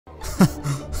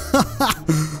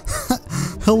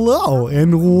Hello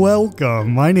and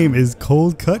welcome. My name is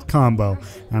Cold Cut Combo,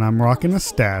 and I'm rocking a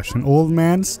stash, an old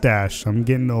man stash. I'm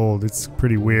getting old. It's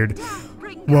pretty weird.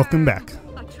 Welcome back.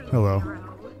 Hello.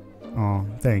 Oh,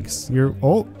 thanks.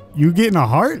 You getting a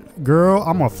heart? Girl,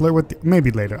 I'm gonna flirt with you.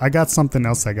 Maybe later. I got something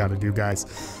else I gotta do, guys.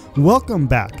 Welcome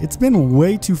back. It's been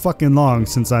way too fucking long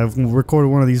since I've recorded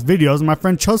one of these videos, and my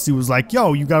friend Chelsea was like,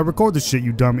 yo, you gotta record this shit,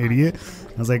 you dumb idiot.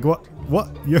 I was like, what?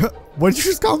 What did you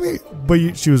just call me?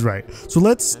 But she was right. So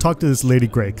let's talk to this Lady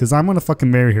Grey, because I'm gonna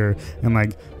fucking marry her and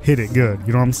like hit it good,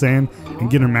 you know what I'm saying? And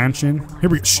get her mansion. Here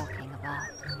we go. Shh.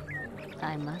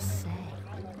 I must say,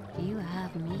 you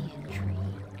have me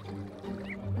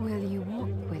intrigued. Will you walk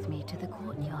with me to the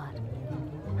courtyard?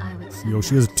 I would say. Yo,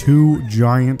 she has 2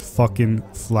 giant fucking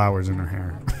flowers in her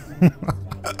hair.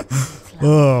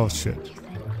 Oh shit.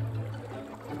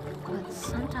 But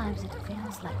sometimes it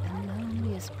feels like the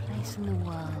loneliest place in the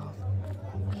world.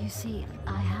 You see,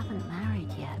 I haven't married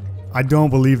yet. I don't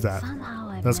believe that. Somehow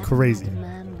I've That's never crazy. met a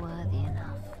man worthy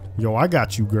enough. Yo, I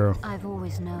got you, girl. I've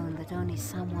always known that only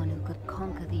someone who could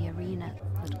conquer the arena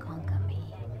could conquer me.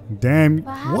 Damn.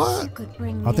 Perhaps What? you could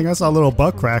bring I me think I saw a little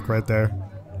butt crack right there.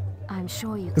 I'm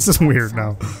sure you. This is could find weird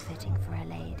now. something fitting for a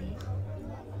lady.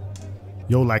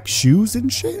 Yo, like shoes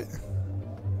and shit?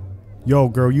 Yo,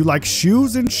 girl, you like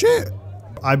shoes and shit?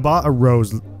 I bought a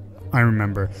rose, I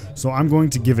remember. So I'm going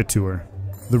to give it to her.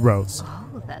 The rose.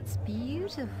 Oh, that's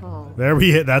beautiful. There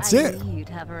we hit. That's I it. knew you'd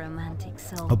have a romantic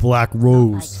soul. A black Like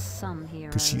rose. some heroes.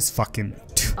 Because she's fucking...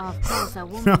 Of course, a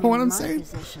woman You know what in I'm my saying?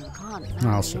 position can't No,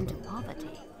 I'll marry shut into up. poverty.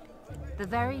 The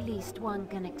very least one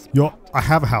can expect. Yo, I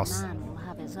have a house. Man will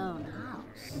have his own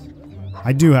house.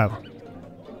 I do have.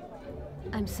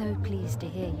 I'm so pleased to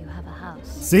hear you have a house.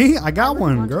 See? I got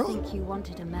one, I girl. think you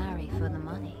wanted to marry for the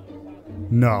money.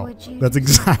 No. Would you That's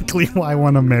exactly why I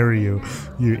want to marry you,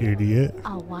 you idiot.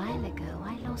 A while ago,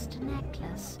 I lost a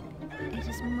necklace. It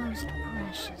is most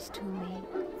precious to me.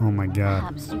 Oh my god.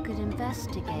 Perhaps you could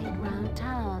investigate round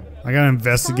town. I gotta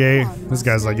investigate. Someone This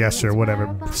guy's must like, know yeah, sure, its whatever,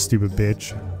 whereabouts. stupid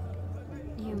bitch.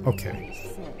 You make Okay. me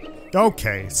sick.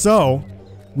 Okay, so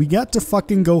we got to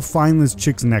fucking go find this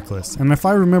chick's necklace. And if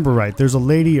I remember right, there's a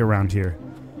lady around here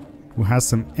who has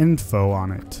some info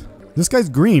on it. This guy's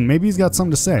green. Maybe he's got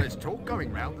something to say. There's talk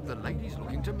going round that the lady's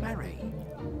looking to marry.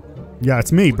 Yeah,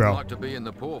 it's me, Wouldn't bro. like to be in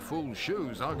the poor fool's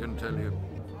shoes, I can tell you.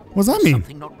 What does that mean?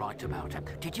 Something not right about her.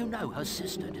 Did you know her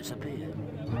sister disappeared?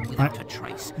 Without a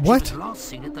trace. What? She was last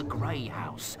seen at the Grey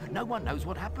House. No one knows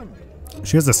what happened.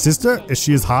 She has a sister? Is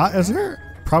she as hot as her?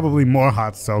 Probably more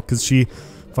hot, so, because she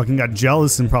fucking got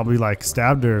jealous and probably, like,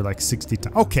 stabbed her, like, 60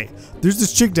 times. Okay, there's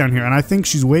this chick down here, and I think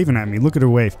she's waving at me. Look at her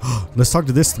wave. Let's talk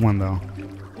to this one, though.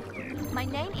 My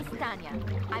name is Tanya.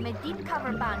 I'm a deep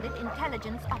cover bandit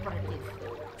intelligence operative.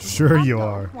 Sure you Otto,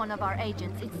 are. One of our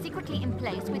agents is secretly in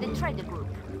place with a trader group.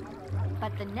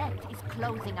 But the net is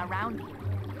closing around him.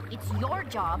 It's your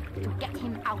job to get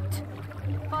him out.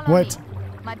 Follow What? me.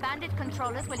 My bandit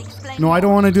controllers will explain. No, I don't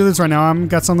more. want to do this right now. I've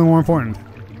got something more important.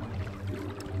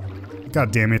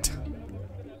 God damn it.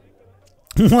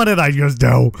 What did I just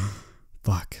do?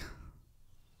 Fuck.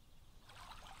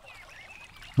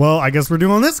 Well, I guess we're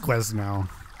doing this quest now.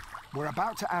 We're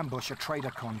about to ambush a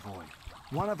trader convoy.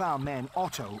 One of our men,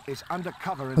 Otto, is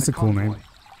undercover in That's the a cool convoy. name.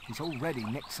 He's already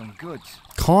nicked some goods.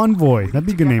 Convoy. That'd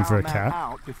be a good name for a Get our cat. man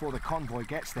out before the convoy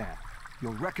gets there.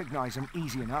 You'll recognize him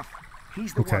easy enough.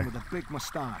 He's the Okay. one with the big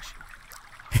mustache.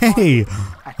 Hey,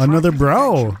 Attract another his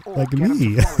bro. attention or Like get him to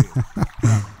me. follow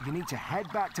you. You need to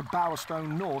head back to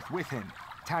Bowerstone North with him.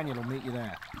 Tanya will meet you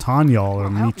there. Tanya will We'll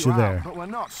meet help you out, there. but we're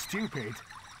not stupid.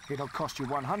 It'll cost you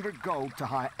 100 gold to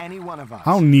hire any one of us.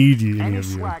 I don't need you, any Any of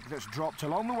you. swag that's dropped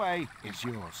along the way is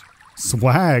yours.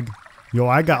 Swag? Yo,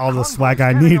 I got all the Convoy's swag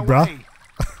I getting need, bruh.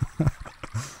 away.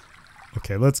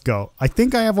 Okay, let's go. I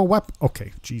think I have a weapon.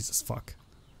 Okay, Jesus fuck.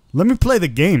 Let me play the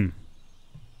game.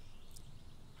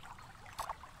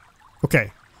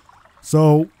 Okay,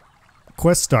 so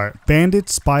quest start. Bandit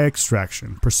spy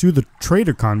extraction. Pursue the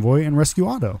trader convoy and rescue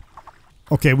Otto.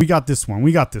 Okay, we got this one.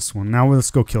 We got this one. Now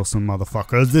let's go kill some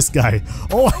motherfuckers. This guy.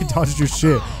 Oh, I dodged your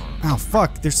shit. Ow,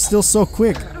 fuck. They're still so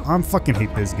quick. I'm fucking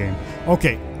hate this game.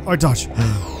 Okay. Oh, dodge.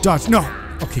 Dodge. No.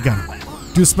 Okay, got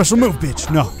him. Do a special move, bitch.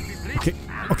 No. Okay.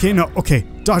 Okay, no. Okay.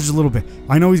 Dodge a little bit.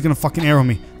 I know he's gonna fucking arrow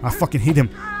me. I fucking hate him.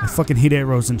 I fucking hate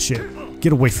arrows and shit.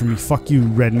 Get away from me. Fuck you,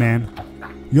 red man.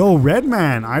 Yo, red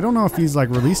man. I don't know if he's like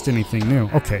released anything new.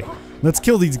 Okay. Let's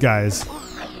kill these guys.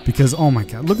 Because, oh my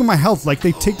god, look at my health. Like,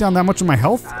 they take down that much of my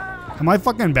health? Am I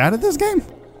fucking bad at this game?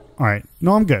 Alright,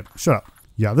 no, I'm good. Shut up.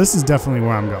 Yeah, this is definitely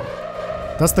where I'm going.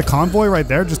 That's the convoy right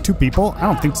there? Just 2 people? I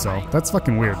don't think so. That's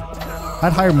fucking weird.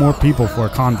 I'd hire more people for a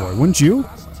convoy, wouldn't you?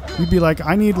 You'd be like,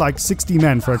 I need like 60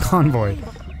 men for a convoy.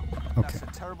 Okay.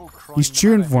 He's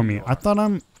cheering for me. I thought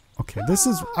I'm... Okay, this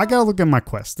is... I gotta look at my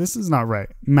quest. This is not right.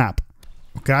 Map.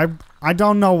 Okay, I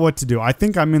don't know what to do. I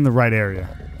think I'm in the right area.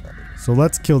 So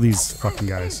let's kill these fucking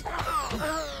guys.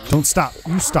 Don't stop.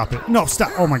 You stop it. No,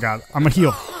 stop. Oh my god. I'm a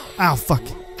heal. Ow, fuck.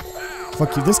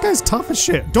 Fuck you. This guy's tough as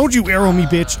shit. Don't you arrow me,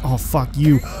 bitch. Oh, fuck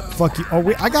you. Fuck you. Oh,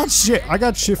 wait. I got shit. I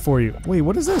got shit for you. Wait,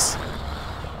 what is this?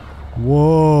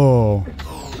 Whoa.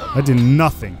 That did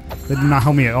nothing. That did not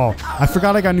help me at all. I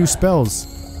forgot I got new spells.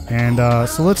 And,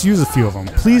 so let's use a few of them.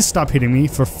 Please stop hitting me,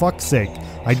 for fuck's sake.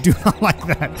 I do not like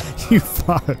that. You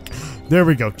fuck. There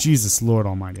we go. Jesus Lord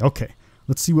Almighty. Okay.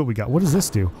 Let's see what we got. What does this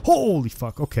do? Holy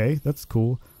fuck. Okay, that's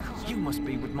cool. You must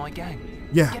be with my gang.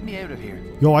 Yeah. Get me out of here.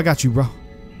 Yo, I got you, bro.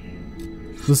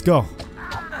 Let's go.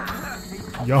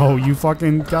 Yo, you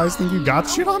fucking guys think you got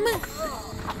shit on me?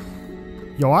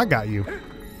 Yo, I got you.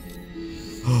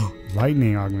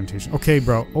 Lightning augmentation. Okay,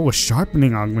 bro. Oh, a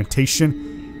sharpening augmentation.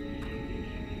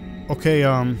 Okay,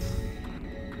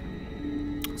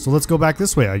 so let's go back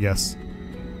this way, I guess.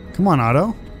 Come on,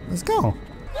 Otto. Let's go.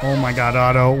 Oh my god,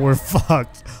 Otto. We're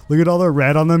fucked. Look at all the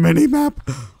red on the mini-map.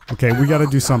 Okay, we gotta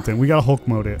do something. We gotta Hulk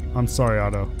mode it. I'm sorry,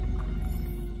 Otto.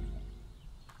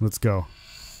 Let's go.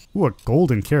 Ooh, a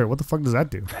golden carrot. What the fuck does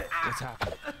that do? What's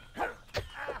happening?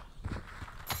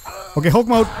 Okay, Hulk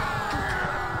mode.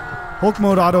 Hulk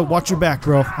mode, Otto. Watch your back,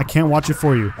 bro. I can't watch it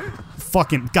for you.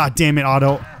 Fucking, god damn it,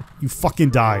 Otto. You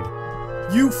fucking died.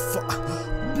 You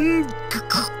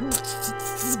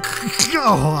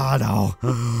Oh, Otto.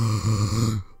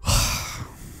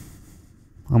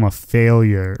 I'm a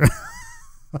failure.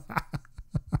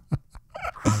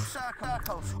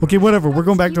 Okay, whatever. We're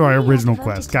going back to our original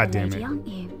quest. God damn it.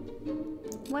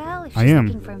 Well, if I she's am.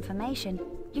 looking for information,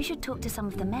 you should talk to some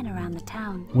of the men around the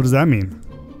town. What does that mean?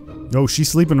 Oh, she's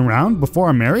sleeping around before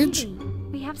our marriage? Maybe.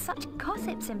 We have such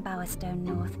gossips in Bowerstone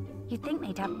North. You'd think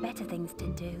they'd have better things to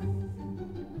do.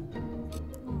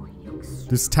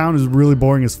 This town is really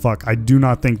boring as fuck. I do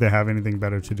not think they have anything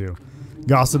better to do.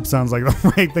 Gossip sounds like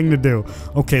the right thing to do.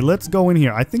 Okay, let's go in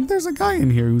here. I think there's a guy in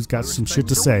here who's got some shit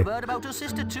to say. Heard about her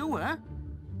sister too, huh?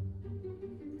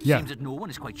 Yeah. Seems that no one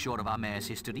is quite sure of our mare's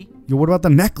history. Yo, what about the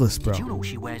necklace, bro? Did you know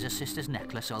she wears her sister's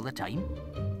necklace all the time?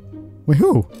 Wait,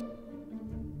 who?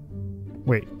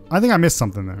 Wait, I think I missed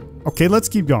something there. Okay, let's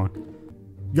keep going.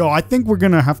 Yo, I think we're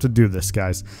gonna have to do this,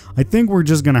 guys. I think we're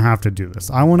just gonna have to do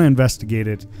this. I want to investigate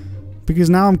it because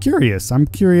now I'm curious. I'm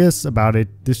curious about it.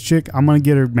 This chick, I'm gonna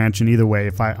get her mansion either way.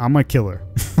 I'm gonna kill her.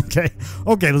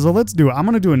 Okay, so let's do it. I'm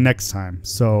gonna do it next time.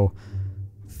 So,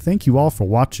 thank you all for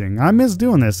watching. I miss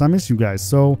doing this. I miss you guys.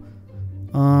 So,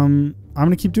 I'm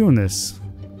gonna keep doing this.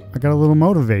 I got a little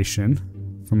motivation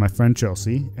from my friend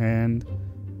Chelsea, and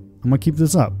I'm gonna keep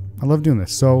this up. I love doing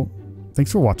this. So,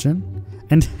 thanks for watching,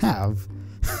 and have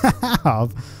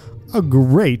a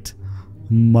great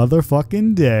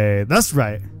motherfucking day. That's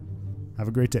right. Have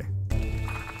a great day.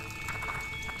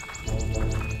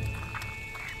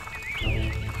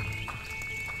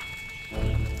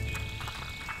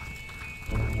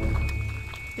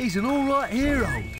 He's an all right hero.